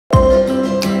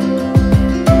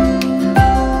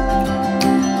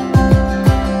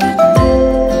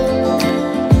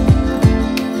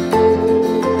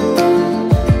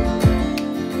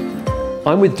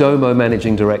with Domo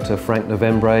Managing Director Frank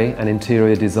Novembre and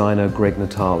interior designer Greg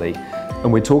Natale,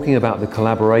 and we're talking about the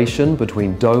collaboration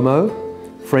between Domo,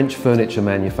 French furniture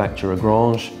manufacturer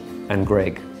Grange, and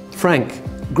Greg. Frank,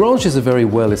 Grange is a very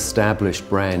well-established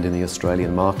brand in the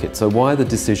Australian market, so why the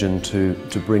decision to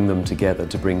bring them together,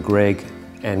 to bring Greg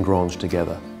and Grange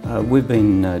together? We've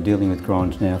been dealing with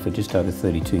Grange now for just over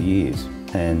 32 years,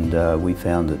 and we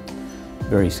found it a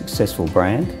very successful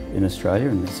brand in Australia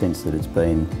in the sense that it's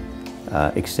been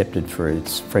accepted for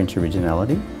its French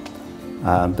originality.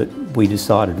 But we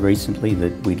decided recently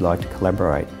that we'd like to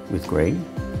collaborate with Greg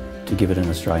to give it an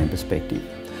Australian perspective.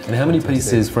 And how many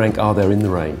pieces, Frank, are there in the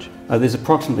range? There's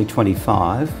approximately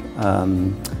 25,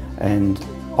 and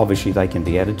obviously they can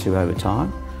be added to over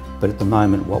time. But at the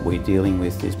moment what we're dealing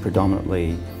with is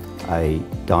predominantly a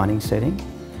dining setting,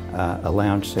 a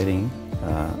lounge setting,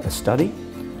 a study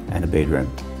and a bedroom.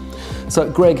 So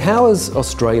Greg, how has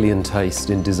Australian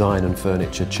taste in design and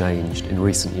furniture changed in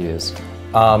recent years?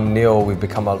 Neale, we've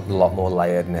become a lot more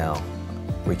layered now,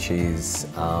 which is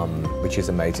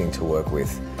amazing to work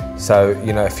with. So,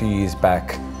 you know, a few years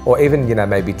back, or even, you know,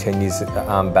 maybe 10 years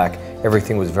back,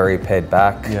 everything was very pared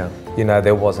back. Yeah. You know,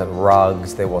 there wasn't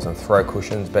rugs, there wasn't throw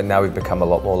cushions, but now we've become a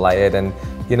lot more layered, and,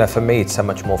 you know, for me, it's so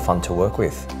much more fun to work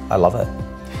with. I love it.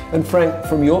 And Frank,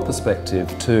 from your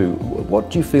perspective too, what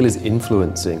do you feel is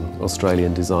influencing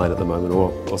Australian design at the moment,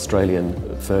 or Australian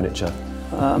furniture?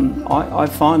 I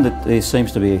find that there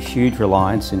seems to be a huge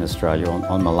reliance in Australia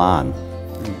on Milan.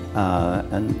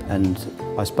 And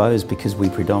I suppose because we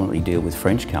predominantly deal with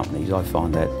French companies, I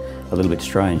find that a little bit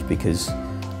strange, because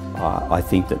I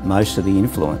think that most of the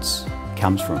influence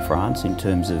comes from France in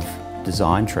terms of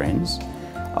design trends.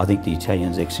 I think the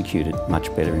Italians execute it much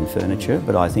better in furniture,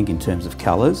 but I think in terms of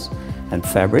colours and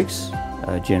fabrics,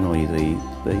 generally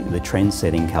the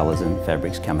trend-setting colours and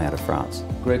fabrics come out of France.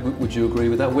 Greg, would you agree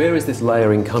with that? Where is this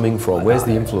layering coming from? Where's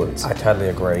the influence? I totally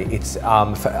agree. It's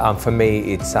for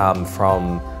me, it's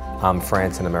from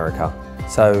France and America.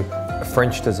 So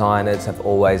French designers have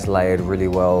always layered really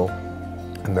well.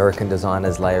 American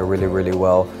designers layer really, really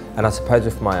well. And I suppose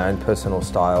with my own personal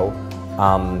style,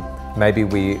 maybe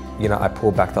I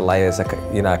pull back the layers, a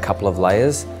couple of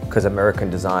layers, because American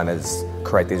designers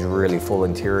create these really full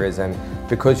interiors, and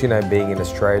because, you know, being in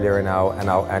Australia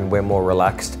and we're more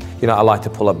relaxed, you know, I like to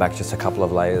pull it back just a couple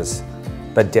of layers.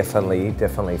 But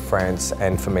definitely France,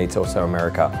 and for me it's also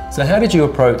America. So how did you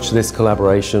approach this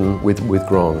collaboration with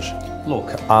Grange?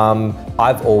 Look,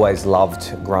 I've always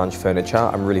loved Grange furniture.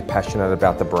 I'm really passionate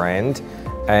about the brand.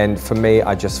 And for me,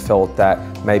 I just felt that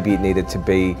maybe it needed to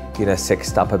be, you know,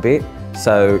 sexed up a bit.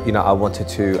 So, you know, I wanted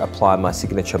to apply my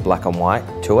signature black and white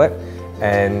to it.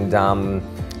 And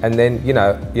then, you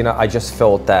know, I just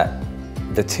felt that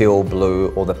the teal blue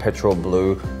or the petrol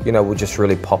blue, you know, would just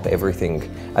really pop everything.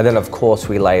 And then of course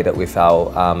we layered it with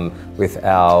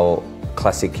our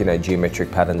classic, you know,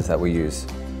 geometric patterns that we use.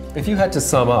 If you had to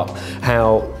sum up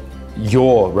how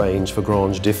your range for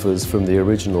Grange differs from the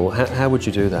original, how would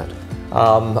you do that?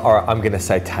 All right, I'm going to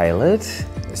say tailored.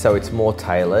 So it's more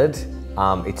tailored,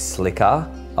 it's slicker,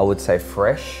 I would say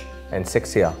fresh and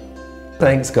sexier.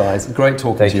 Thanks guys, great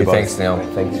talking to you both. Thanks Neale.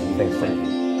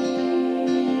 Thanks.